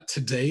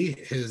today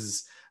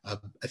is,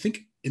 I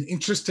think, an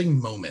interesting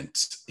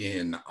moment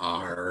in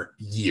our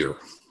year.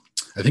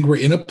 I think we're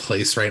in a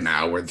place right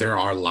now where there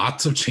are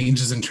lots of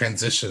changes and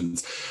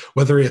transitions,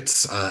 whether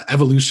it's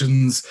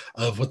evolutions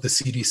of what the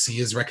CDC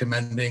is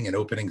recommending and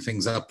opening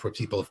things up for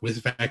people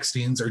with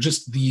vaccines, or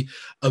just the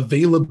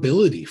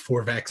availability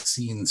for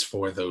vaccines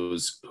for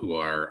those who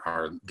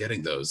are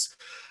getting those.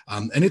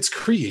 And it's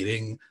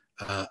creating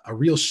a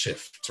real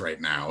shift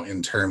right now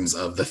in terms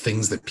of the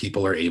things that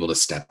people are able to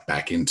step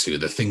back into,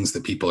 the things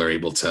that people are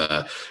able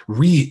to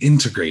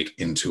reintegrate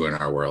into in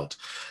our world.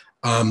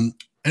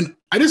 And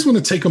I just want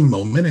to take a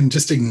moment and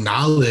just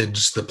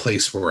acknowledge the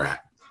place we're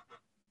at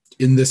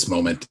in this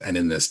moment and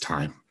in this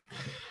time.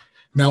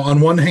 Now,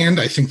 on one hand,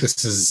 I think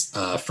this is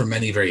for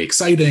many very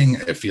exciting.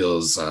 It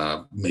feels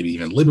maybe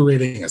even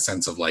liberating, a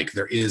sense of like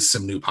there is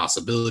some new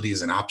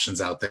possibilities and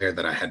options out there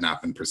that I had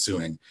not been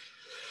pursuing.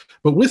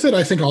 But with it,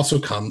 I think also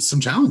comes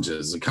some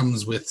challenges. It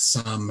comes with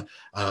some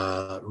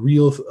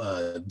real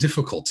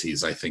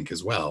difficulties, I think,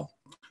 as well.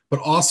 But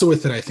also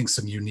with it, I think,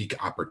 some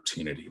unique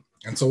opportunity.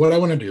 And so what I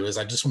want to do is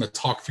I just want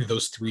to talk through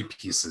those three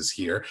pieces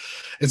here,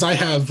 as I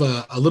have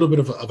a little bit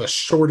of a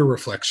shorter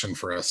reflection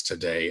for us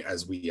today,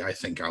 as I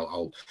think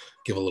I'll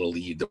give a little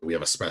lead that we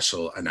have a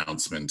special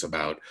announcement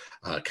about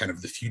kind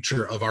of the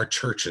future of our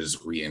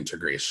church's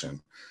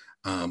reintegration.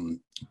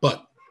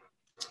 But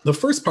the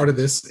first part of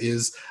this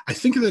is, I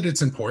think that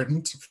it's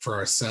important for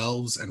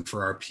ourselves and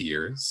for our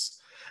peers,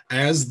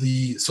 as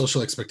the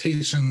social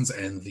expectations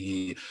and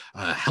the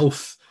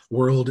health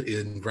world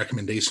in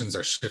recommendations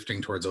are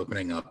shifting towards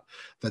opening up,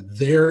 that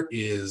there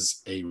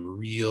is a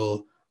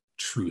real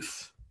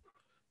truth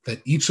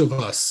that each of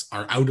us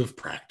are out of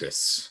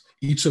practice.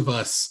 Each of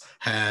us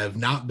have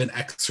not been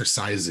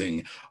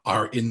exercising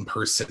our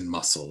in-person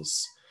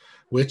muscles,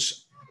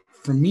 which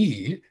for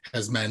me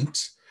has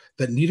meant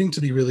that needing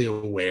to be really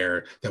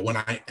aware that when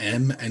I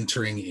am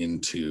entering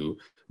into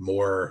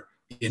more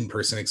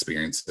in-person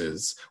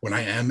experiences, when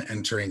I am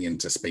entering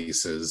into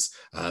spaces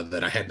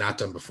that I had not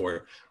done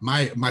before,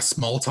 my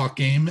small talk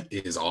game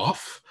is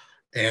off,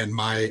 and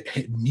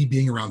me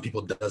being around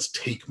people does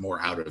take more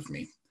out of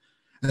me.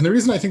 And the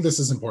reason I think this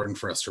is important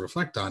for us to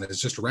reflect on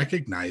is just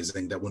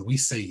recognizing that when we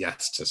say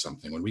yes to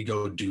something, when we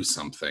go do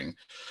something,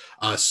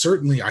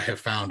 certainly I have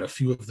found a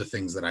few of the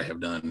things that I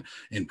have done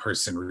in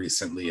person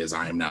recently, as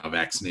I am now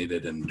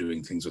vaccinated and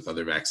doing things with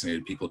other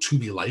vaccinated people, to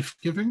be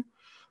life-giving.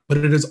 But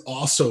it has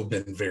also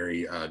been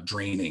very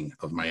draining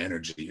of my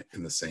energy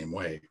in the same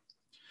way.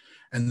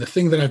 And the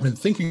thing that I've been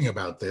thinking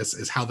about this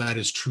is how that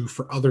is true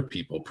for other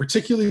people,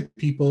 particularly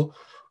people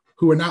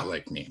who are not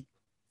like me.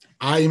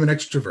 I am an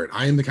extrovert.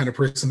 I am the kind of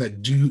person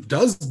that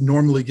does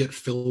normally get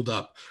filled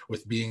up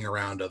with being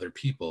around other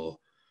people.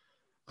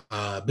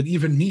 But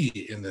even me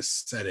in this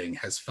setting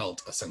has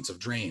felt a sense of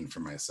drain for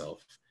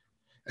myself,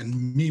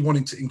 and me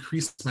wanting to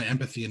increase my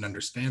empathy and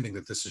understanding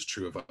that this is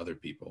true of other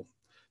people,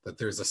 that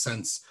there's a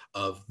sense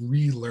of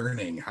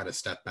relearning how to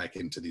step back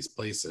into these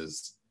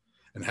places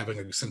and having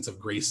a sense of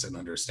grace and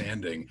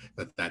understanding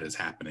that that is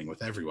happening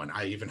with everyone.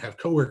 I even have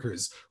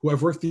coworkers who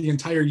I've worked the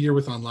entire year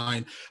with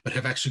online, but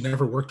have actually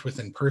never worked with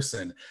in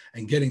person,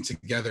 and getting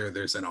together,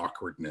 there's an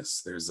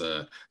awkwardness. There's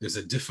a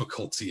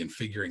difficulty in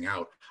figuring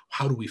out,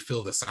 how do we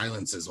fill the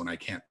silences when I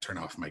can't turn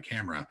off my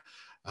camera?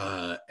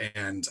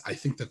 And I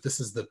think that this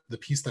is the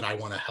piece that I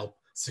want to help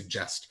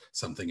suggest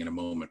something in a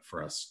moment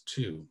for us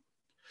too.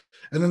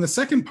 And then the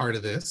second part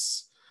of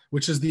this,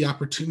 which is the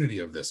opportunity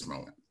of this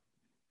moment.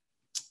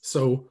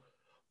 So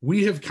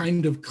we have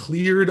kind of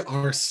cleared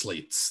our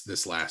slates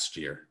this last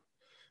year.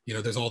 You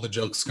know, there's all the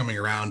jokes coming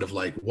around of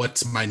like,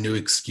 what's my new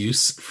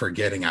excuse for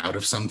getting out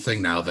of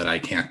something now that I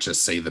can't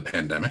just say the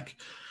pandemic?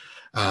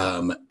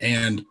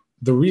 And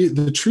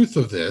the truth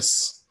of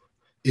this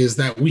is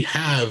that we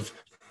have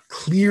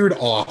cleared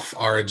off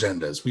our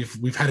agendas.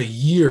 We've had a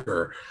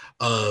year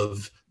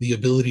of the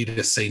ability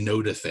to say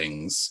no to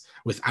things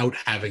without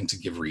having to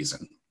give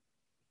reason.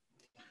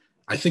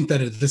 I think that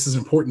this is an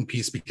important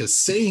piece, because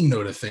saying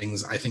no to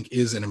things, I think,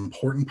 is an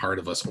important part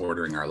of us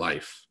ordering our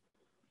life.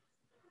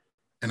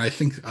 And I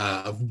think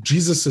of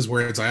Jesus's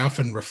words, I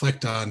often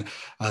reflect on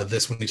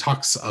this when he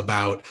talks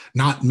about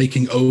not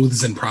making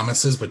oaths and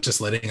promises, but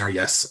just letting our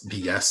yes be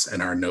yes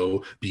and our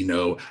no be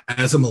no.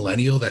 As a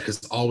millennial, that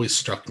has always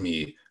struck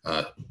me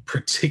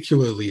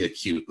particularly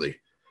acutely.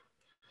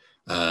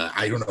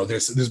 I don't know,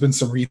 there's been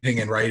some reading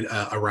and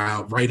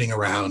writing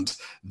around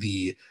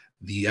the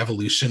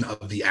evolution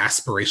of the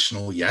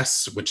aspirational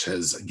yes, which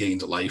has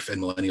gained life in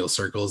millennial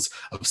circles,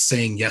 of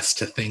saying yes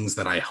to things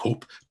that I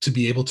hope to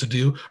be able to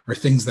do, or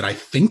things that I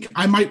think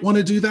I might want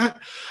to do that.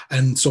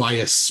 And so I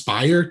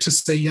aspire to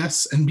say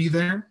yes and be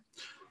there.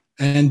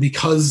 And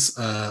because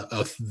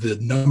of the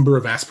number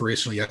of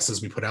aspirational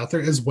yeses we put out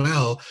there, as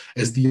well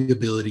as the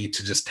ability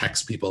to just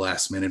text people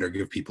last minute or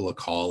give people a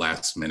call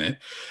last minute,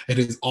 it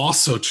is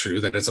also true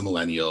that as a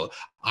millennial,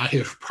 I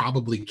have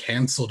probably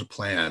canceled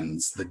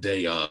plans the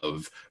day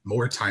of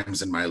more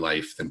times in my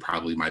life than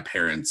probably my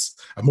parents,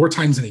 more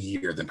times in a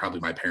year than probably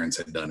my parents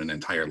had done an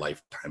entire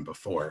lifetime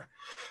before.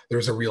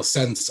 There's a real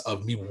sense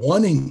of me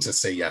wanting to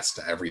say yes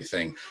to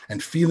everything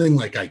and feeling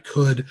like I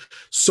could,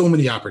 so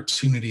many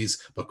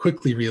opportunities, but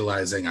quickly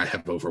realizing I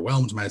have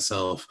overwhelmed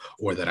myself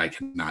or that I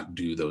cannot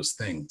do those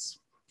things.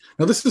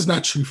 Now, this is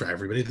not true for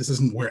everybody. This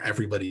isn't where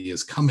everybody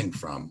is coming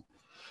from.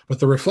 But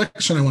the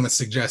reflection I want to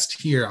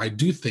suggest here, I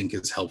do think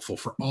is helpful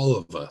for all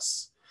of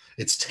us.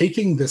 It's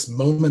taking this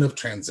moment of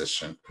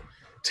transition,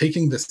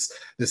 taking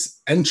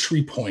this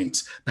entry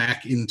point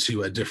back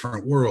into a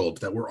different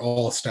world that we're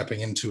all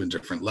stepping into in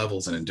different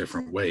levels and in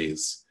different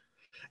ways,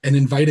 and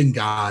inviting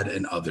God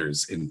and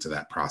others into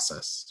that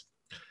process.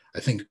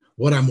 I think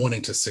what I'm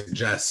wanting to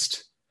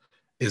suggest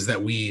is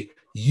that we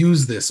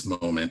use this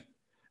moment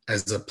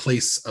as a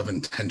place of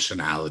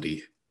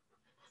intentionality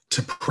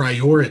to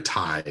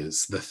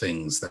prioritize the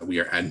things that we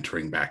are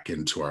entering back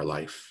into our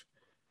life.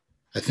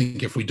 I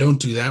think if we don't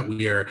do that,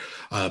 we are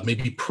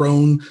maybe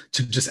prone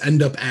to just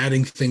end up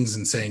adding things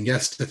and saying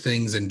yes to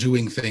things and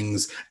doing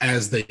things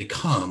as they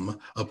come,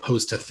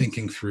 opposed to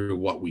thinking through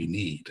what we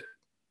need.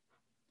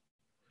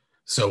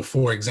 So,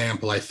 for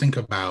example, I think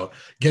about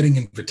getting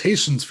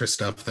invitations for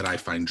stuff that I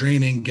find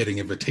draining, getting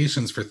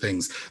invitations for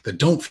things that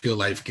don't feel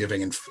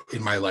life-giving.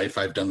 In my life,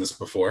 I've done this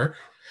before.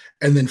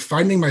 And then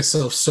finding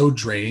myself so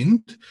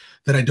drained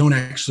that I don't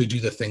actually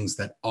do the things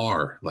that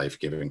are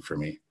life-giving for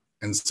me.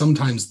 And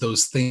sometimes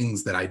those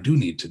things that I do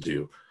need to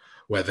do,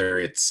 whether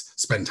it's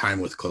spend time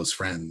with close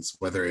friends,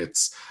 whether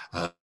it's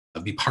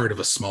be part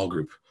of a small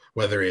group,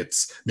 whether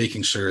it's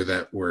making sure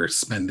that we're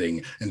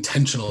spending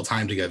intentional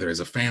time together as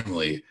a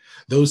family,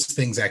 those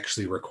things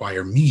actually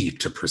require me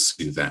to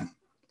pursue them.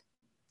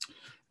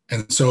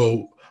 And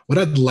so what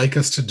I'd like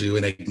us to do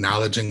in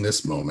acknowledging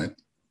this moment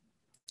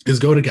is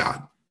go to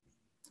God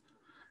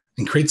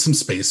and create some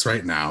space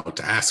right now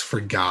to ask for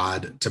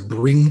God to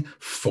bring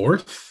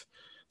forth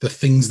the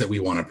things that we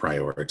want to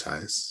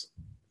prioritize.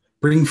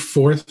 Bring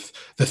forth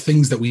the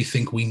things that we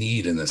think we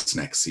need in this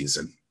next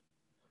season,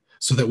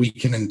 so that we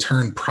can in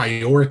turn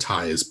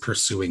prioritize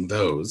pursuing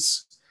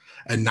those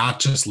and not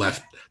just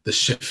let the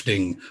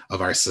shifting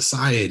of our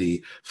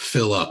society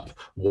fill up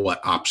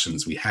what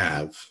options we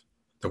have.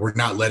 That we're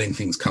not letting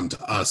things come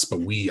to us, but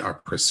we are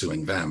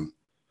pursuing them.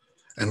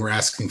 And we're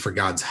asking for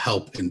God's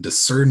help in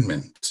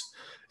discernment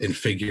in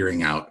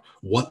figuring out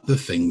what the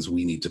things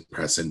we need to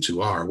press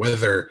into are,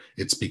 whether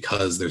it's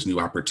because there's new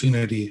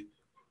opportunity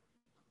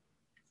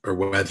or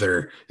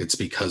whether it's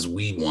because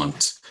we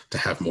want to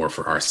have more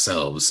for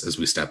ourselves as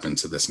we step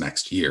into this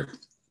next year.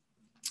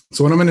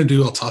 So what I'm going to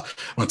do, I'm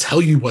going to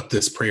tell you what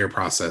this prayer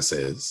process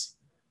is,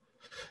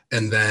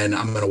 and then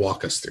I'm going to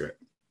walk us through it.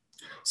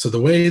 So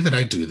the way that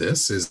I do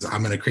this is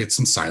I'm going to create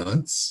some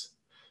silence.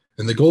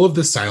 And the goal of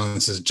this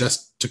silence is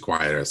just to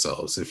quiet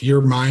ourselves. If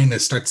your mind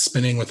starts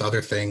spinning with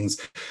other things,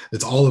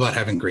 it's all about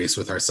having grace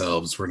with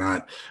ourselves. We're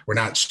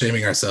not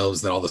shaming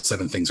ourselves that all of a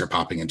sudden things are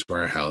popping into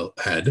our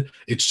head.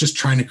 It's just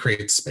trying to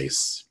create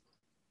space.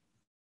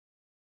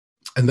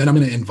 And then I'm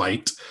going to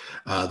invite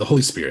the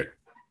Holy Spirit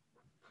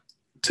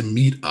to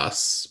meet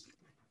us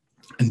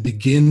and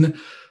begin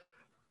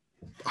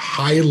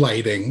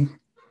highlighting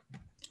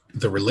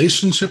the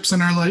relationships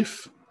in our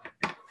life,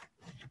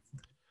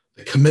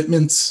 the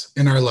commitments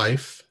in our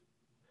life,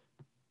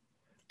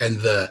 and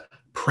the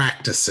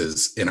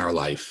practices in our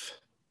life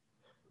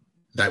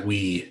that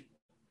we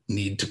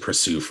need to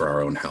pursue for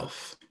our own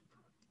health.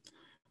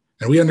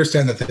 And we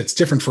understand that it's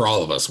different for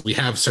all of us. We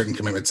have certain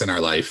commitments in our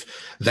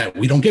life that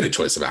we don't get a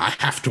choice about. I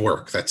have to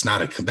work. That's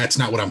not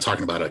what I'm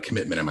talking about, a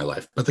commitment in my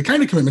life. But the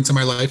kind of commitments in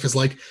my life is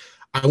like,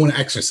 I want to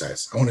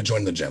exercise. I want to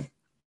join the gym,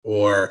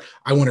 or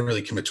I want to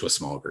really commit to a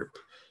small group.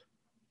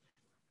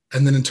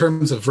 And then in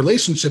terms of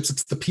relationships,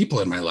 it's the people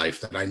in my life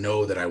that I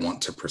know that I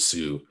want to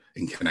pursue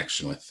in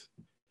connection with.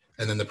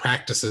 And then the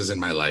practices in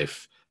my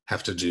life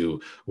have to do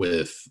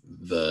with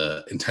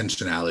the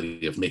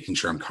intentionality of making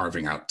sure I'm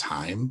carving out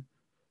time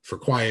for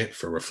quiet,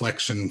 for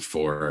reflection,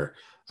 for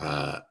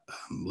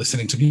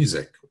listening to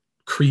music,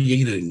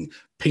 creating,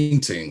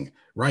 painting,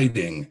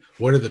 writing.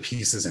 What are the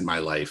pieces in my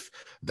life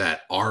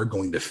that are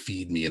going to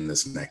feed me in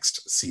this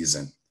next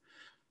season?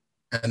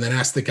 And then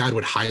ask that God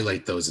would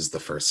highlight those as the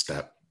first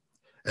step,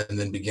 and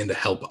then begin to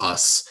help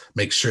us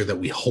make sure that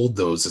we hold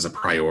those as a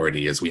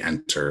priority as we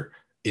enter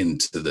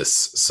into this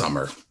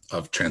summer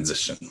of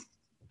transition.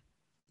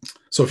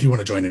 So if you want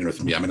to join in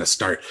with me, I'm going to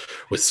start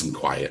with some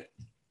quiet.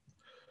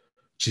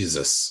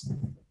 Jesus,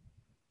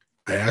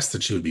 I ask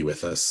that you would be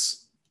with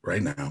us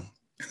right now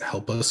and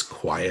help us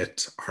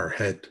quiet our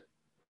head,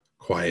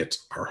 quiet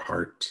our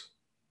heart,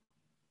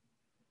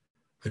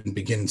 and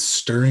begin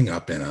stirring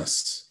up in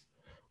us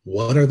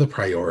what are the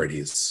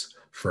priorities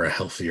for a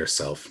healthier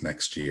self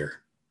next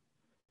year.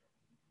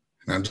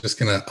 And I'm just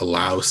going to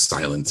allow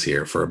silence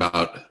here for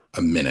about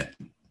a minute.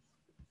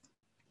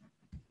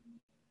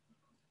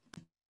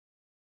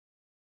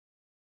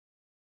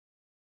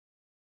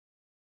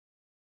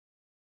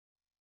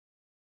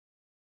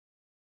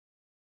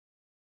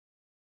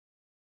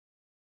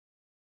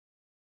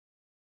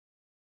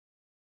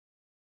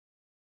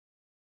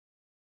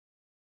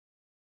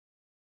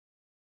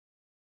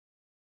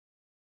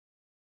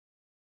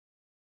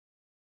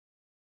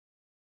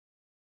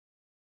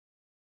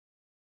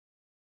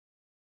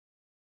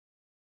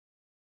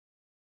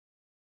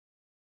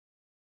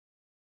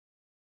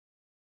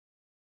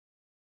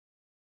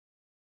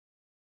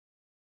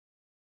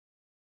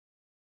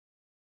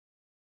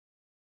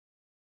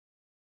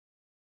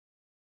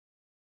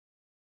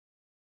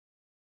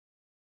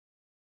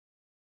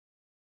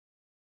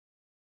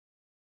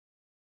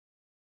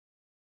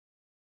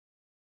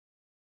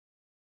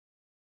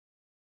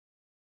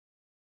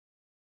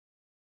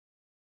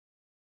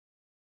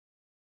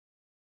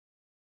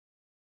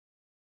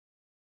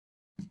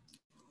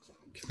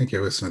 Can I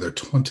give us another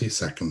 20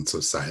 seconds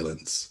of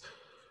silence?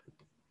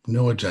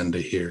 No agenda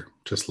here,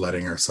 just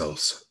letting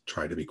ourselves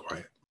try to be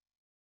quiet.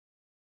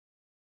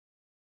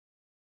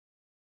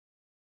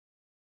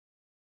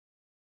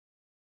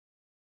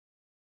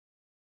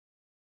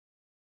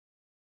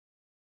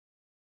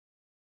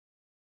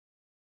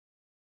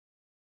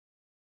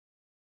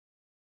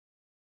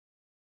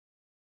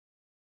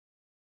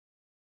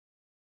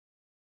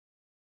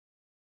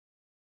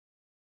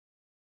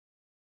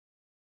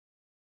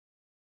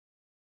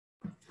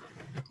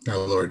 Now,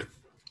 Lord,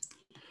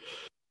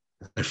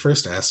 I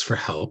first ask for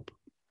help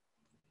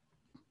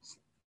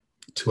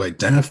to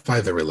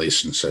identify the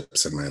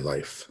relationships in my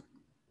life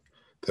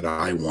that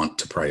I want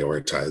to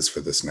prioritize for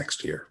this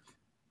next year.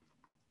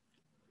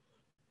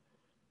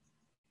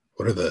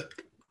 What are the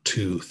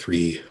 2,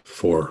 3,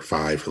 4,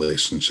 5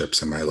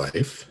 relationships in my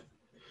life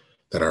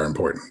that are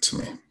important to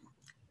me?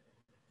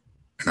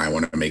 And I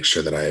want to make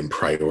sure that I am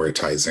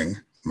prioritizing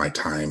my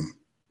time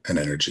and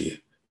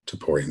energy to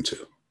pour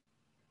into,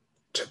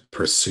 to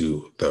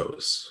pursue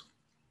those.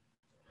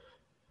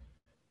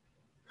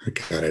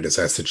 God, I just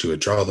ask that you would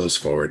draw those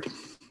forward.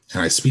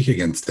 And I speak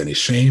against any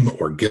shame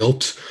or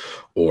guilt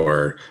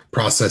or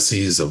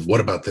processes of what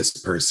about this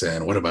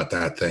person, what about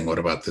that thing, what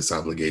about this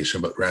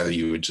obligation, but rather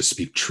you would just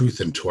speak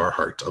truth into our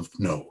heart of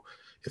no,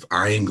 if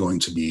I am going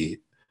to be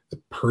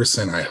the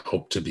person I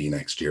hope to be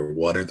next year,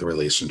 what are the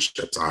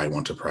relationships I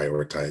want to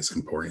prioritize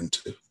and pour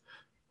into?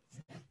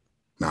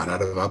 Not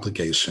out of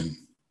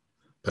obligation,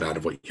 but out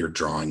of what you're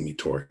drawing me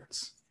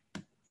towards.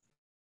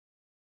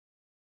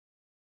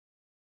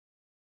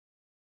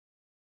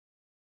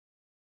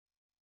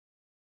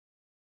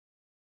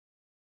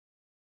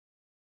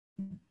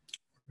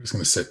 We're just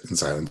going to sit in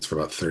silence for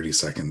about 30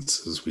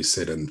 seconds as we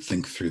sit and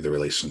think through the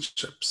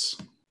relationships.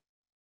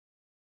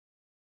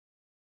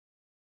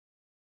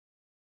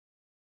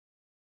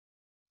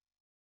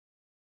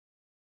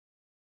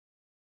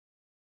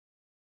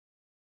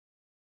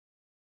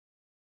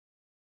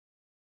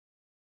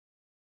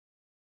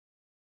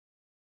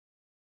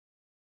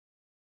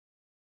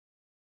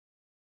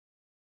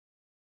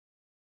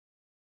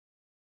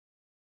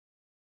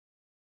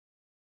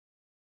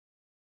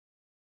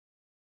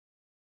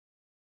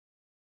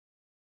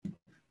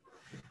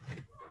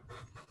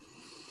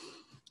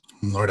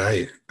 Lord,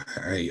 I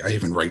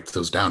even write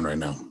those down right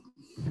now,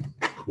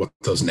 what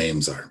those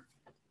names are.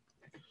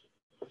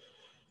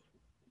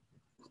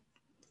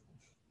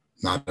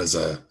 Not as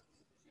a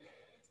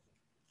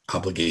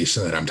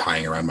obligation that I'm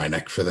tying around my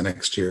neck for the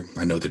next year.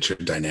 I know that you're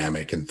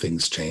dynamic and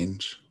things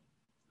change,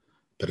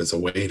 but as a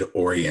way to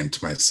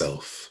orient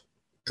myself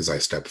as I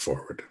step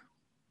forward.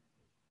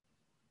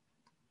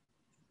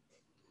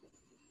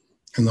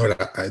 And Lord,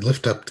 I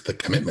lift up the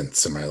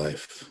commitments in my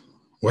life.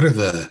 What are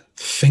the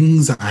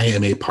things I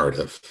am a part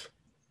of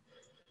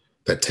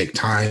that take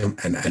time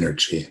and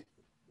energy?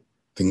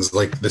 Things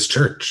like this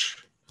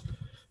church,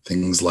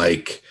 things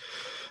like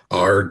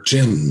our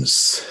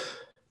gyms,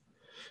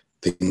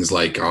 things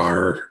like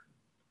our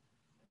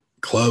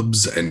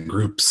clubs and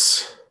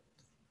groups.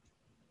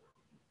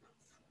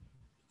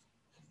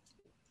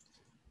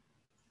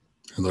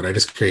 And Lord, I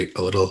just create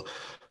a little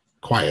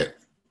quiet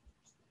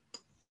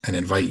and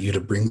invite you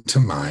to bring to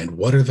mind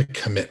what are the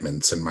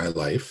commitments in my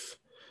life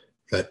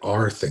that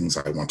are things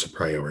I want to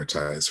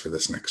prioritize for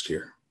this next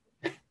year.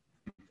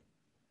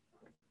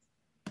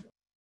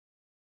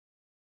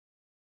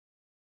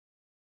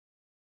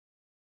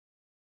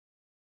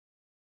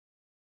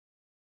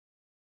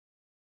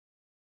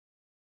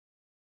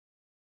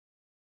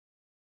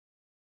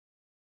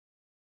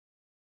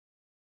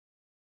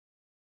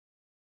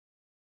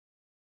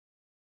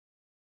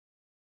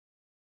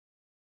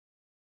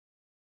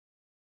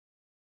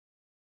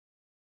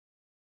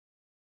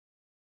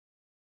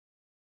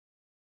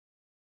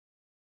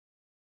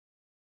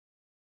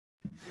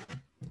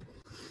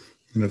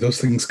 And if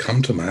those things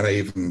come to mind, I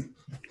even,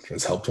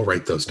 it's helpful,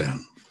 write those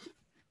down.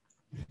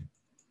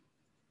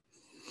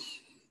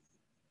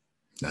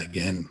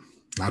 Again,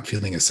 not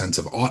feeling a sense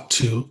of ought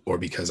to or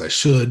because I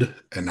should,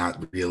 and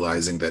not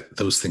realizing that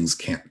those things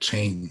can't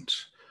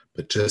change,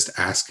 but just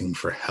asking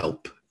for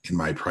help in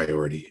my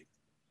priority.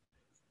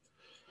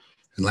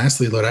 And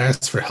lastly, Lord, I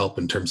ask for help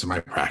in terms of my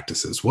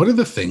practices. What are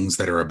the things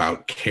that are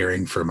about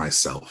caring for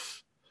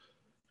myself?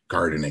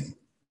 Gardening,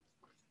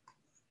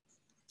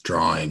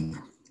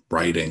 drawing,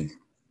 writing,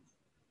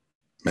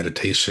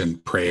 meditation,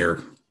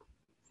 prayer,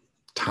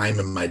 time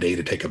in my day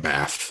to take a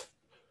bath,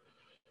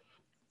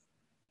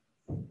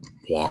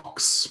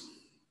 walks,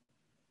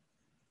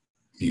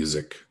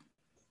 music.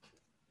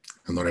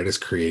 And Lord, I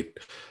just create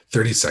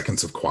 30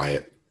 seconds of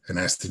quiet and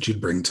ask that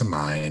you'd bring to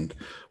mind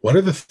what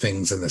are the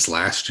things in this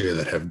last year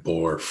that have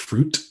bore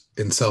fruit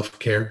in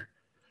self-care,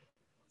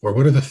 or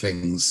what are the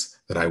things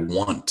that I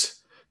want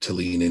to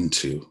lean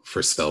into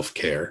for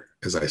self-care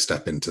as I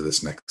step into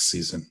this next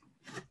season.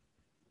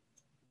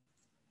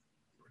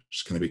 We're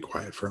just going to be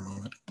quiet for a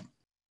moment.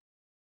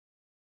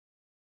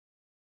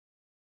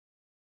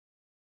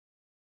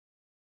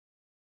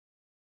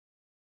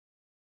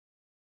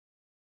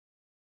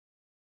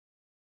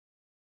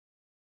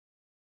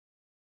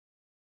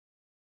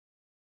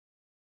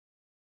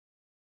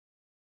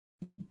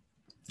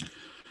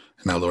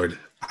 Now, Lord,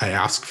 I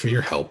ask for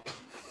your help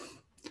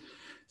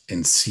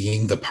in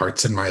seeing the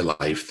parts in my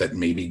life that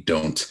maybe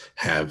don't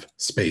have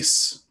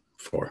space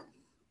for.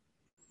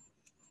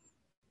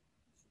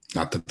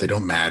 Not that they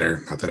don't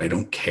matter, not that I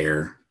don't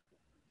care,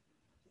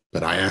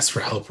 but I ask for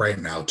help right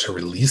now to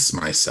release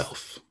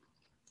myself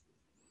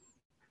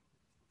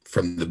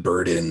from the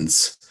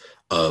burdens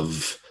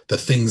of the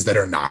things that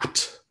are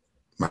not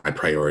my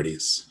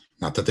priorities.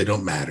 Not that they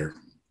don't matter,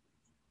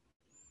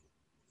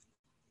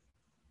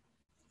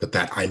 but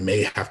that I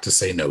may have to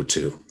say no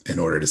to in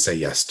order to say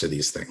yes to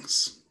these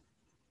things.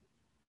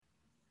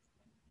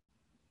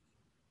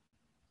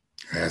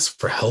 I ask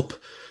for help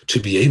to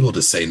be able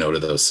to say no to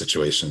those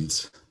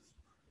situations.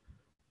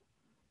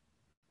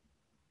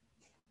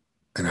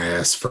 And I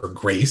ask for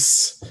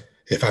grace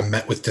if I'm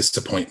met with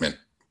disappointment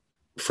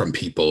from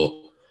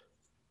people,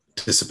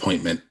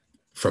 disappointment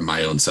from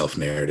my own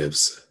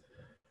self-narratives.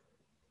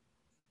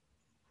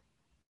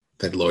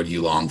 That, Lord,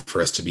 you long for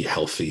us to be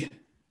healthy.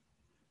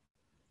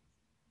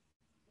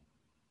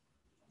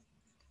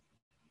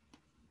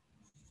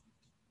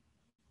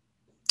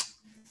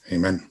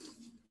 Amen.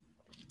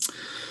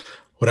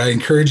 What I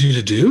encourage you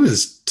to do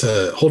is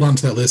to hold on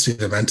to that list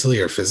either mentally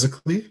or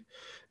physically,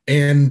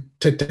 and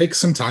to take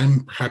some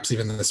time, perhaps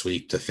even this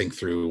week, to think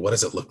through what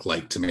does it look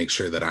like to make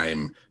sure that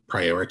I'm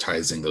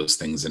prioritizing those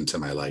things into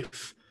my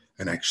life.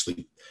 And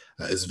actually,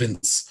 as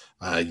Vince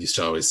used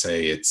to always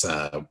say, it's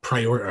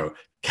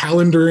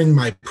calendaring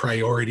my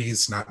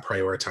priorities, not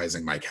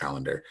prioritizing my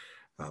calendar.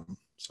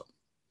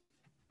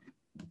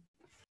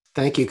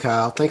 Thank you,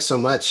 Kyle. Thanks so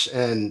much.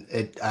 And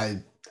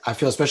I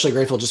feel especially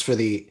grateful just for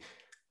the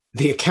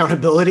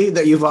accountability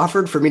that you've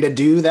offered for me to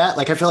do that.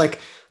 Like, I feel like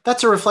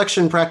that's a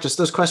reflection practice.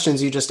 Those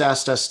questions you just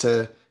asked us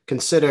to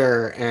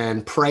consider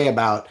and pray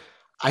about,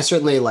 I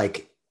certainly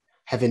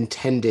have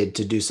intended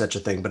to do such a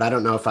thing, but I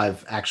don't know if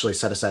I've actually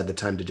set aside the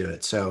time to do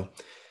it. So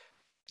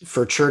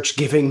for church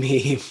giving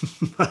me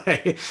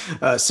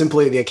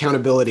simply the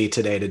accountability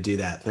today to do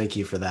that. Thank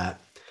you for that.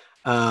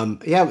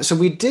 So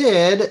we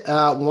did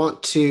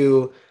want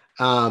to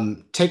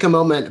take a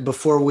moment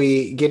before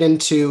we get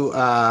into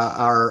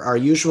our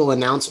usual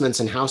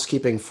announcements and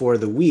housekeeping for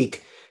the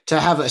week to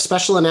have a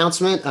special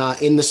announcement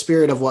in the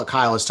spirit of what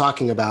Kyle is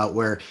talking about,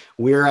 where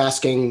we're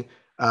asking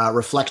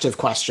reflective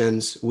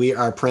questions. We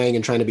are praying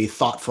and trying to be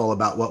thoughtful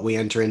about what we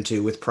enter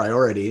into with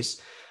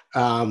priorities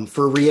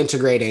for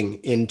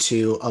reintegrating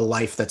into a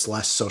life that's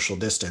less social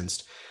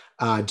distanced.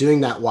 Doing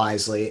that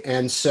wisely.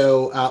 And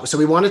so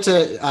we wanted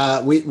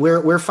to,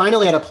 we're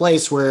finally at a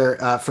place where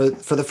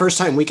for the first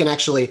time, we can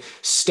actually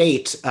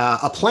state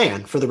a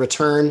plan for the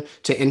return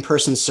to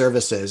in-person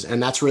services.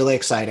 And that's really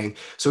exciting.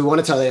 So we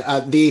want to tell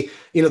you,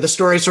 the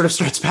story sort of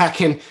starts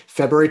back in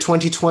February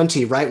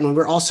 2020, right? When we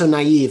were all so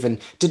naive and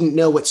didn't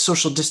know what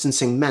social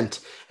distancing meant.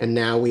 And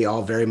now we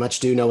all very much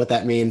do know what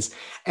that means.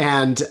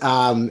 And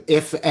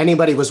if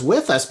anybody was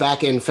with us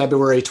back in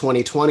February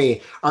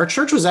 2020, our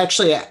church was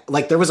actually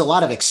there was a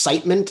lot of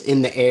excitement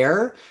in the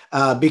air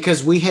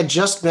because we had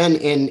just been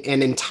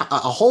in a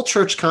whole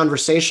church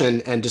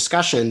conversation and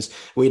discussions.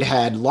 We'd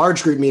had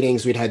large group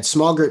meetings, we'd had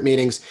small group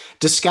meetings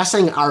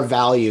discussing our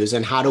values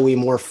and how do we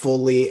more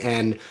fully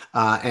and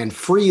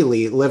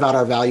freely live out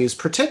our values,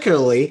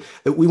 particularly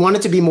that we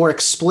wanted to be more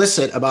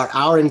explicit about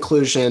our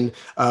inclusion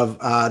of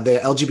the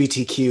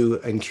LGBTQ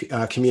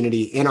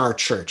community in our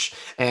church.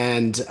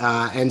 And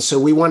so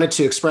we wanted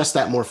to express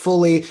that more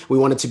fully. We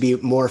wanted to be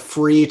more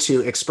free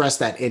to express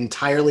that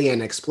entirely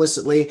and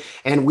explicitly.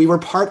 And we were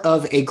part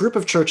of a group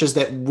of churches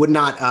that would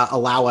not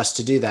allow us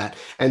to do that.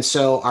 And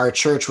so our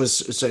church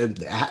was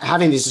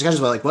having these discussions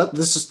about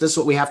this is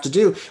what we have to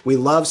do. We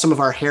love some of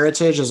our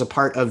heritage as a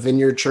part of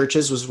Vineyard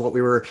churches, was what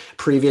we were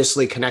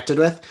previously connected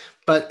with.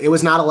 But it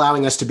was not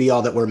allowing us to be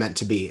all that we're meant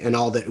to be and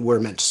all that we're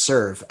meant to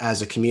serve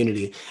as a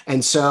community.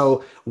 And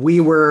so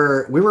we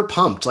were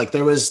pumped. Like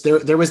there was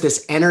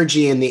this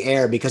energy in the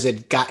air because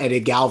it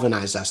had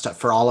galvanized us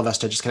for all of us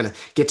to just kind of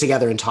get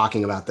together and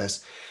talking about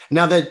this.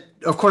 Now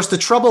of course, the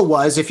trouble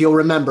was, if you'll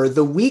remember,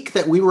 the week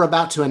that we were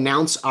about to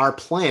announce our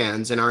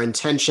plans and our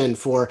intention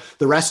for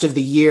the rest of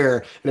the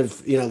year,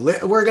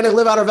 we're going to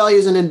live out our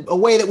values in a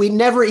way that we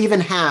never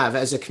even have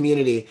as a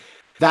community.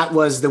 That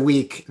was the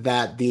week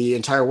that the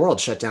entire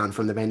world shut down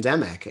from the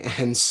pandemic.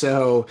 And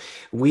so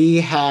we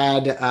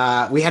had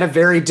a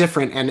very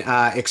different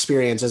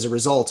experience as a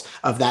result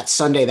of that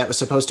Sunday that was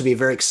supposed to be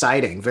very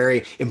exciting,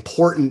 very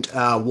important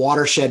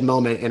watershed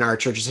moment in our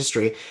church's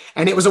history.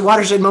 And it was a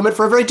watershed moment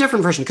for a very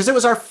different version because it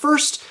was our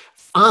first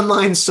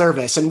online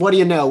service. And what do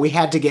you know? We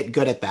had to get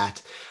good at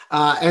that.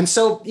 And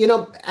so,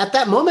 at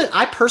that moment,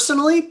 I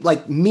personally,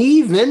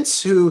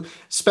 Vince, who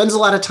spends a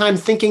lot of time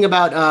thinking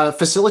about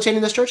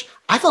facilitating this church,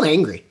 I felt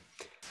angry.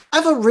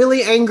 I felt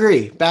really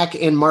angry back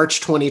in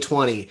March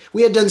 2020.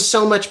 We had done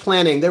so much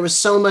planning. There was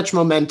so much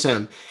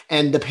momentum,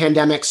 and the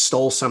pandemic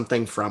stole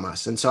something from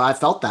us. And so I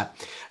felt that.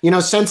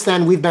 Since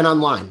then, we've been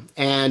online.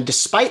 And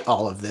despite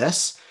all of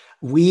this,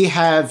 We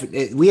have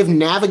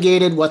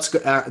navigated what's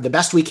the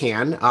best we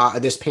can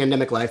this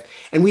pandemic life,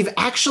 and we've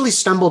actually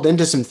stumbled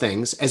into some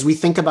things as we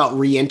think about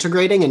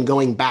reintegrating and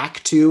going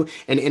back to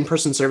an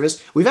in-person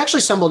service. We've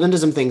actually stumbled into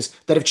some things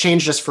that have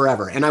changed us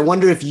forever, and I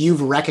wonder if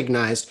you've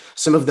recognized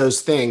some of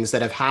those things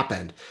that have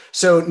happened.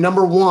 So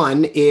number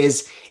one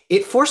is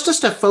it forced us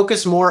to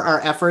focus more our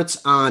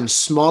efforts on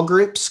small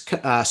groups,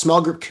 small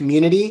group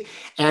community,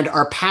 and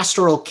our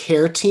pastoral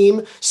care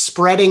team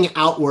spreading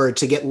outward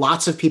to get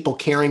lots of people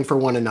caring for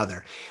one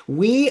another.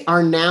 We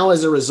are now,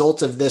 as a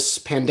result of this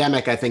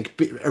pandemic, I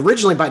think,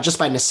 originally by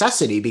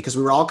necessity, because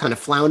we were all kind of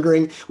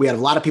floundering. We had a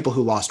lot of people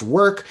who lost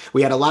work.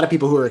 We had a lot of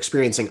people who were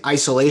experiencing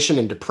isolation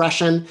and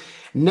depression.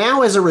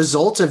 Now, as a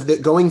result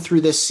of going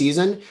through this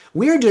season,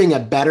 we are doing a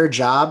better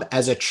job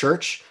as a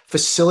church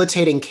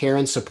facilitating care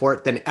and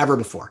support than ever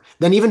before,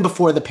 than even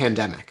before the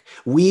pandemic.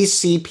 We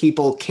see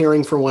people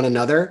caring for one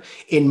another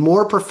in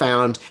more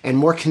profound and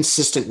more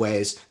consistent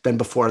ways than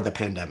before the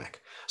pandemic.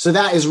 So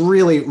that is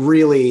really,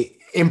 really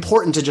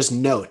important to just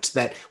note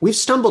that we've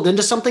stumbled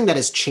into something that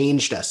has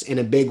changed us in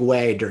a big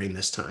way during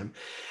this time.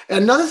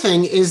 Another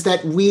thing is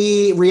that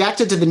we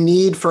reacted to the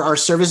need for our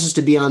services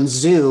to be on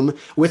Zoom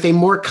with a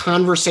more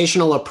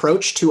conversational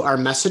approach to our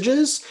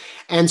messages.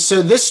 And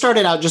so this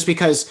started out just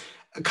because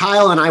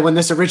Kyle and I, when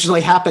this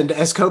originally happened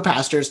as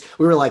co-pastors,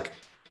 we were like,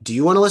 do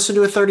you want to listen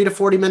to a 30 to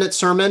 40 minute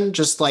sermon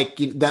just like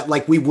that,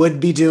 like we would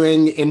be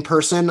doing in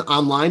person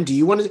online? Do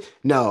you want to?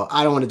 No,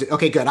 I don't want to do.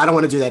 Okay, good. I don't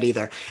want to do that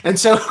either. And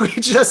so we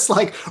just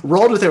like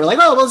rolled with it. We're like,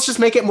 oh, well, let's just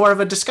make it more of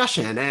a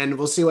discussion and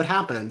we'll see what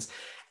happens.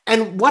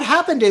 And what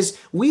happened is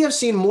we have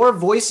seen more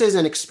voices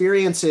and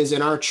experiences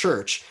in our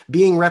church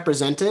being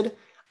represented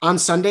on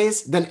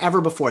Sundays than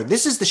ever before.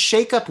 This is the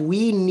shakeup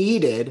we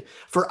needed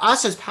for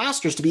us as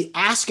pastors to be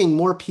asking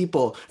more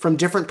people from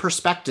different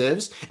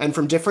perspectives and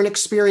from different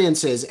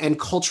experiences and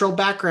cultural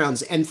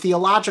backgrounds and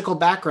theological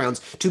backgrounds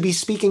to be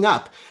speaking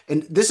up.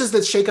 And this is the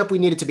shakeup we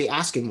needed to be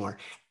asking more.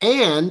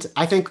 And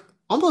I think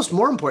almost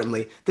more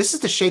importantly, this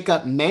is the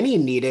shakeup many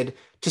needed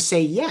to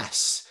say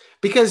yes.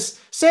 Because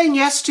saying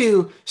yes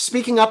to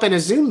speaking up in a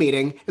Zoom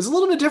meeting is a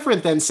little bit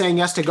different than saying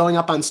yes to going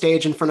up on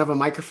stage in front of a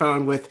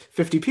microphone with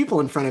 50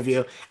 people in front of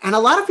you. And a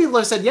lot of people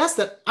have said yes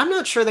that I'm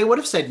not sure they would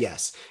have said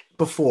yes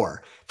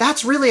before.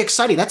 That's really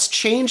exciting. That's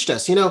changed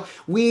us. You know,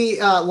 we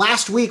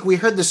last week we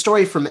heard the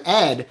story from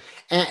Ed,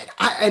 and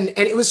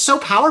it was so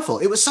powerful.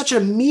 It was such a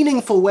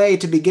meaningful way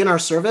to begin our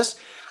service.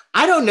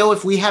 I don't know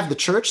if we have the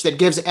church that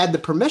gives Ed the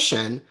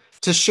permission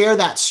to share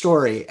that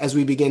story as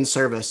we begin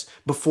service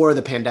before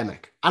the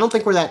pandemic. I don't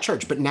think we're that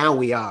church, but now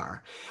we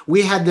are.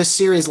 We had this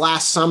series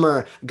last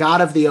summer,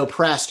 God of the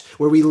Oppressed,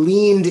 where we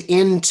leaned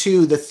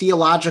into the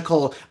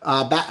theological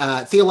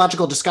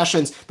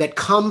discussions that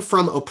come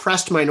from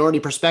oppressed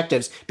minority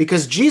perspectives,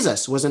 because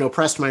Jesus was an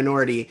oppressed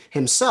minority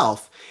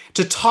himself,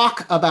 to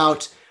talk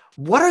about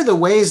what are the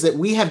ways that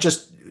we have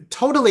just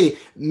totally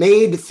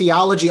made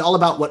theology all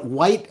about what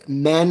white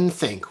men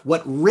think,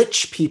 what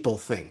rich people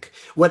think,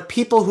 what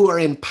people who are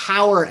in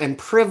power and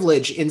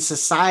privilege in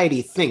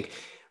society think.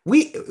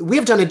 We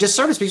have done a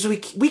disservice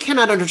because we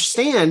cannot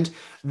understand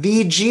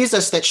the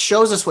Jesus that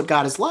shows us what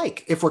God is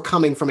like if we're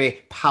coming from a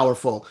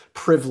powerful,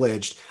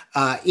 privileged,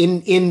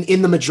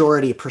 in the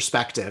majority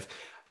perspective.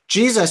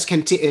 Jesus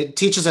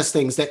teaches us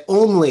things that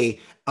only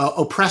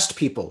oppressed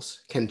peoples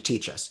can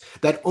teach us,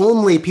 that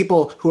only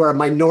people who are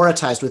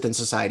minoritized within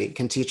society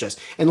can teach us.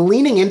 And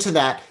leaning into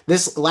that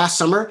this last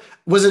summer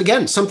was,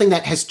 again, something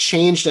that has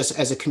changed us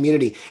as a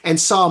community, and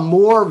saw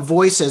more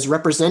voices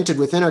represented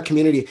within our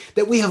community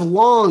that we have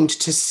longed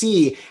to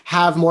see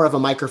have more of a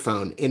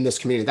microphone in this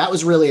community. That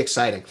was really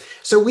exciting.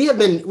 So we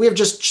have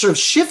just sort of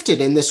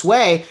shifted in this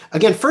way,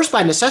 again, first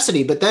by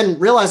necessity, but then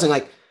realizing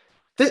like,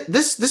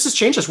 this has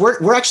changed us.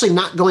 We're actually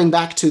not going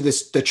back to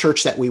the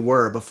church that we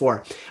were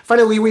before.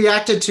 Finally, we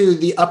reacted to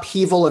the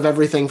upheaval of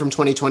everything from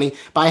 2020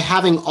 by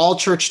having all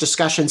church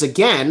discussions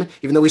again.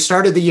 Even though we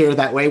started the year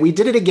that way, we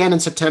did it again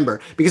in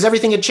September because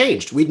everything had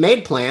changed. We'd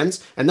made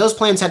plans, and those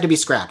plans had to be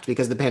scrapped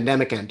because the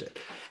pandemic ended.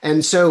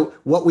 And so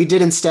what we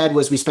did instead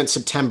was we spent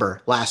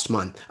September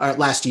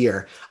last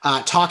year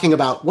talking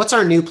about what's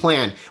our new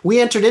plan.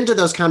 We entered into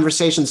those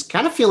conversations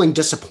kind of feeling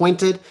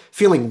disappointed,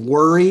 feeling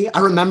worry.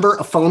 I remember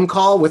a phone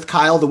call with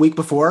Kyle the week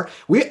before.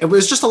 It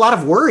was just a lot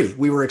of worry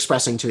we were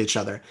expressing to each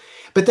other.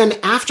 But then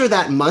after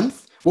that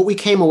month, what we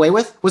came away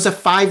with was a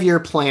 5-year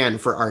plan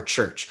for our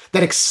church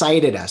that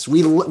excited us.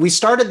 We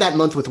started that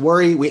month with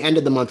worry. We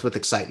ended the month with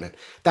excitement.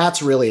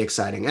 That's really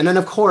exciting. And then,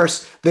 of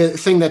course, the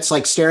thing that's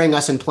like staring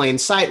us in plain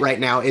sight right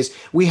now is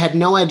we had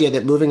no idea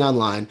that moving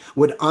online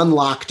would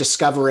unlock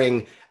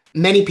discovering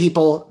many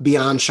people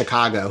beyond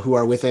Chicago who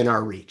are within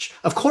our reach.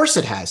 Of course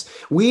it has.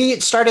 We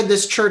started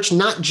this church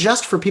not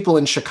just for people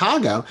in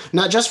Chicago,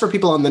 not just for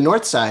people on the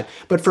north side,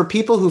 but for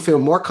people who feel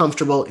more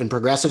comfortable in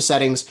progressive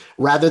settings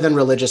rather than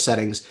religious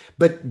settings,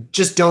 but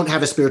just don't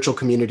have a spiritual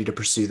community to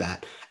pursue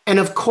that. And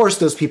of course,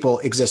 those people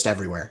exist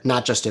everywhere,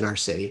 not just in our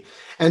city.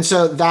 And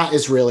so that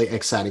is really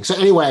exciting. So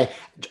anyway,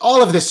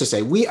 all of this to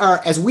say,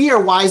 as we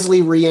are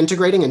wisely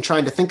reintegrating and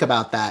trying to think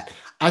about that,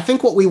 I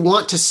think what we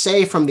want to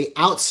say from the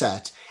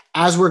outset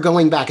as we're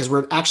going back, as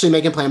we're actually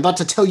making a plan, I'm about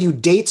to tell you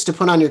dates to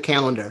put on your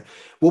calendar.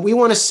 What we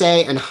want to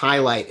say and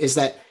highlight is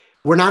that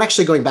we're not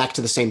actually going back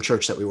to the same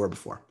church that we were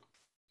before.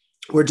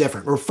 We're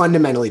different. We're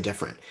fundamentally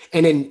different.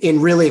 And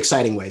in really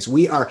exciting ways.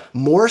 We are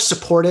more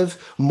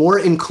supportive, more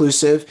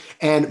inclusive,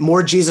 and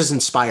more Jesus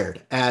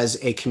inspired as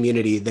a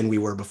community than we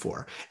were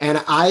before.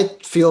 And I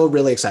feel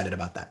really excited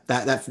about that.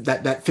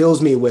 That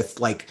fills me with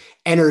like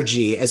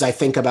energy as I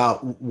think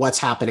about what's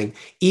happening,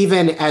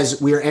 even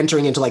as we're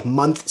entering into like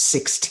month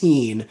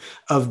 16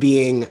 of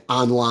being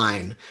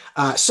online.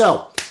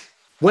 So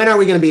when are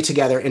we going to be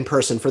together in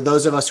person? For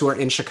those of us who are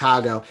in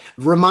Chicago,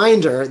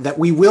 reminder that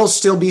we will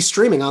still be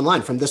streaming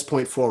online from this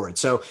point forward.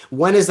 So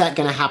when is that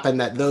going to happen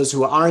that those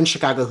who are in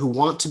Chicago, who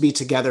want to be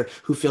together,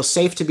 who feel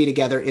safe to be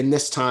together in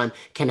this time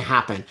can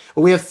happen?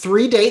 Well, we have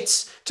 3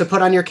 dates to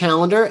put on your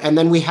calendar, and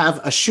then we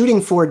have a shooting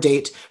for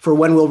date for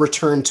when we'll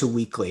return to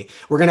weekly.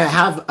 We're going to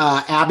have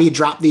Abby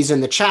drop these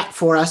in the chat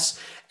for us.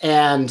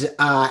 And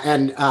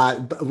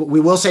we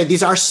will say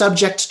these are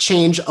subject to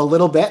change a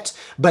little bit,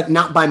 but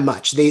not by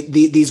much.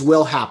 These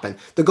will happen.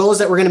 The goal is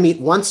that we're going to meet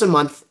once a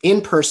month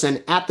in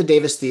person at the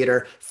Davis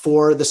Theater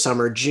for the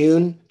summer,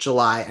 June,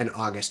 July, and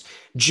August.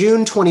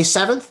 June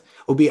 27th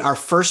will be our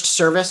first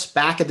service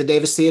back at the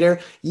Davis Theater.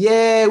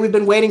 Yay, we've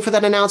been waiting for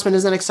that announcement.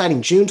 Isn't that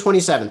exciting? June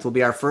 27th will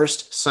be our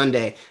first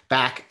Sunday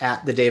back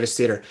at the Davis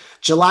Theater.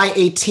 July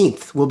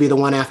 18th will be the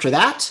one after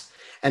that.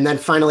 And then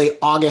finally,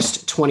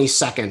 August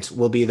 22nd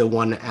will be the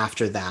one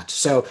after that.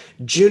 So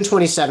June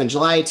 27,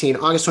 July 18,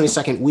 August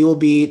 22nd, we will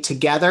be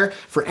together.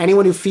 For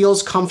anyone who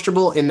feels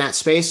comfortable in that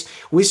space,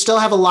 we still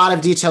have a lot of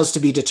details to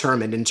be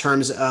determined in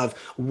terms of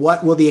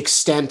what will the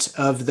extent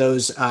of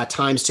those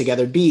times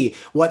together be,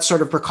 what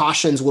sort of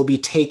precautions will be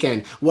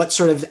taken, what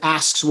sort of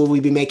asks will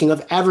we be making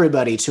of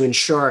everybody to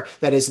ensure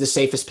that is the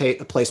safest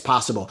place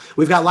possible.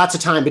 We've got lots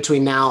of time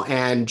between now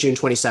and June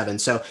 27,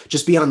 so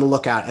just be on the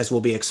lookout as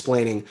we'll be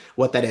explaining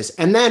what that is.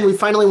 And then we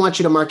finally want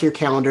you to mark your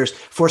calendars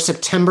for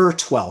September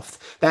 12th.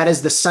 That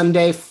is the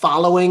Sunday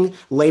following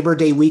Labor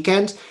Day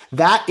weekend.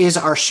 That is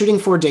our shooting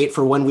for date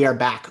for when we are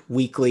back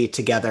weekly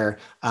together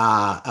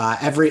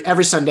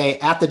every Sunday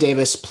at the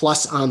Davis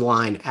plus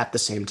online at the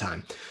same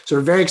time. So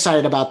we're very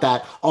excited about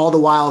that. All the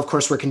while, of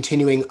course, we're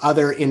continuing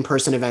other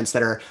in-person events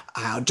that are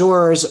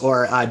outdoors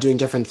or doing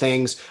different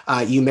things.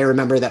 You may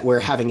remember that we're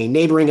having a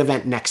neighboring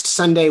event next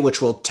Sunday, which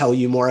we'll tell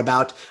you more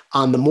about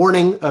on the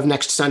morning of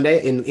next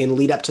Sunday in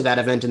lead up to that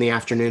event in the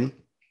afternoon.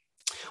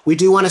 We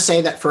do want to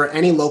say that for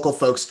any local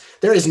folks,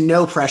 there is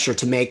no pressure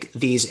to make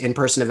these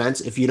in-person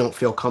events if you don't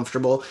feel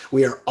comfortable.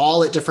 We are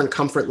all at different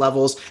comfort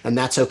levels, and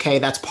that's okay.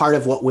 That's part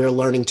of what we're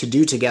learning to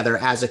do together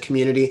as a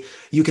community.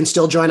 You can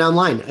still join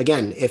online,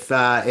 again, if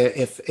that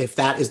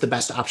is the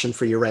best option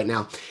for you right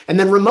now. And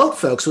then remote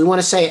folks, we want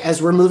to say,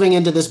 as we're moving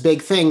into this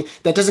big thing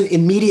that doesn't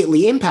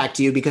immediately impact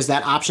you because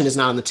that option is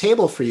not on the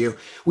table for you,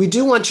 we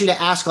do want you to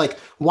ask, like,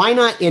 why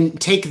not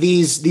take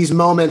these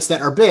moments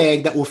that are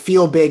big, that will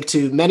feel big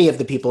to many of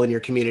the people in your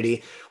community?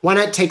 Why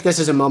not take this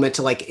as a moment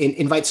to like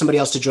invite somebody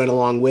else to join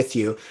along with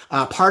you?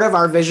 Part of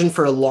our vision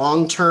for a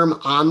long-term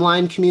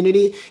online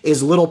community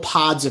is little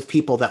pods of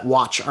people that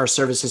watch our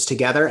services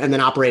together and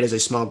then operate as a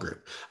small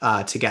group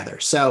together.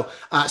 So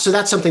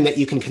that's something that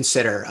you can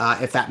consider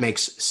if that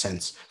makes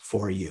sense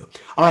for you.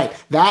 All right,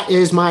 that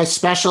is my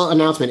special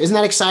announcement. Isn't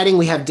that exciting?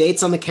 We have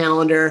dates on the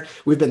calendar.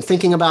 We've been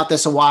thinking about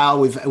this a while.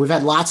 We've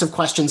had lots of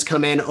questions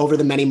come in over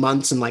the many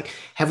months and like,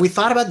 have we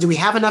thought about, do we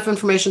have enough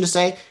information to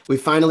say? We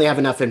finally have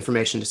enough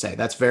information to say.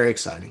 That's very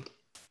exciting.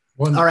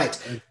 All right.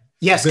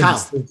 Yes,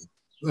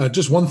 Kyle.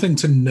 Just one thing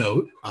to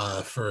note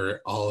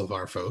for all of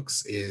our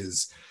folks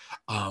is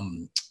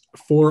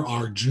for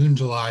our June,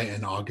 July,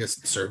 and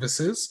August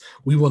services,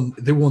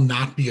 there will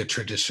not be a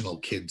traditional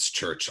kids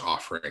church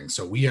offering.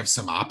 So we have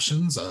some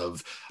options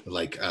of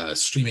like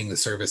streaming the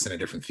service in a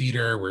different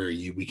theater where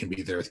we can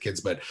be there with kids,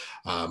 but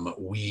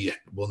we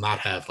will not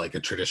have like a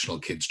traditional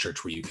kids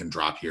church where you can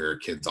drop your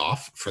kids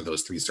off for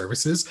those 3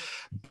 services.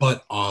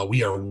 But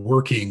we are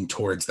working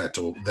towards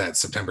that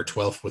September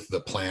 12th with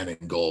the plan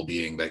and goal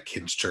being that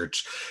kids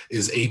church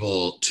is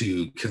able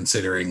to,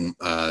 considering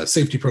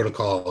safety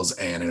protocols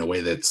and in a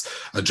way that's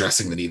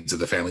addressing the needs of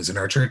the families in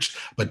our church,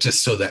 but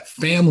just so that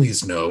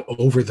families know,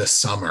 over the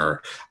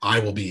summer, I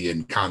will be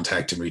in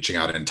contact and reaching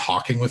out and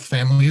talking with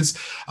families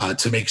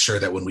to make sure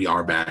that when we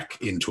are back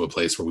into a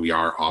place where we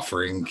are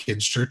offering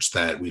kids church,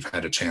 that we've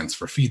had a chance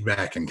for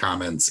feedback and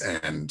comments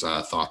and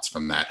thoughts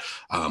from that.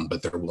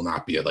 But there will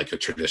not be a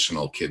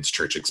traditional kids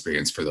church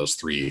experience for those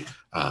 3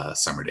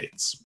 summer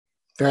dates.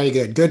 Very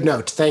good. Good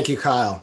note. Thank you, Kyle.